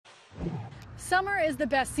Summer is the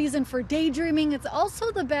best season for daydreaming. It's also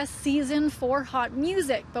the best season for hot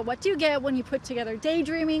music. But what do you get when you put together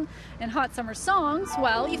daydreaming and hot summer songs?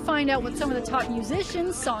 Well, you find out what some of the top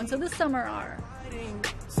musicians' songs of the summer are.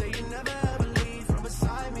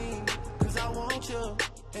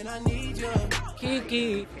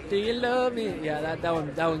 Kiki, do you love me? Yeah, that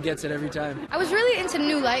one gets it every time. I was really into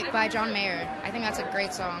New Light by John Mayer. I think that's a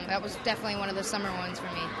great song. That was definitely one of the summer ones for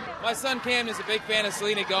me. My son Cam is a big fan of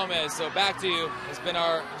Selena Gomez, so Back to You has been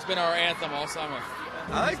our anthem all summer.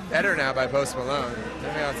 I like Better Now by Post Malone. I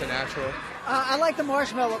think that's a natural. I like the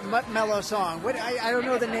Marshmello song. I don't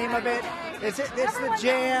know the name of it. It's the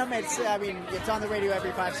jam. It's on the radio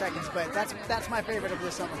every 5 seconds, but that's my favorite of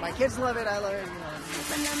this summer. My kids love it. I love it.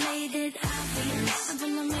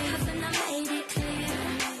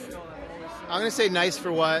 I'm gonna say Nice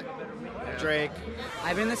for What, Drake.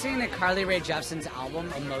 I've been listening to Carly Rae Jepsen's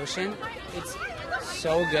album Emotion. It's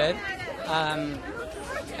so good.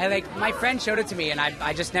 My friend showed it to me, and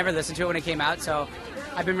I just never listened to it when it came out, so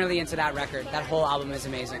I've been really into that record. That whole album is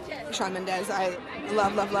amazing. Shawn Mendes, I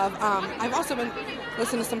love. I've also been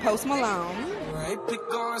listening to some Post Malone.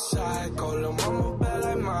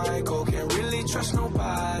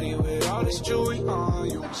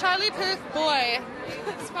 Charlie Puth, Boy.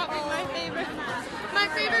 It's probably my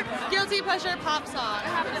favorite guilty pleasure pop song. I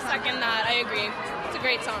have to second that. I agree. It's a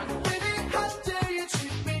great song.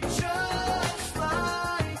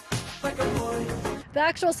 The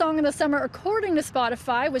actual song of the summer, according to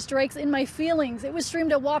Spotify, was Drake's In My Feelings. It was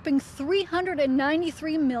streamed a whopping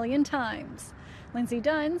 393 million times. Lindsay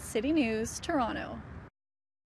Dunn, City News, Toronto.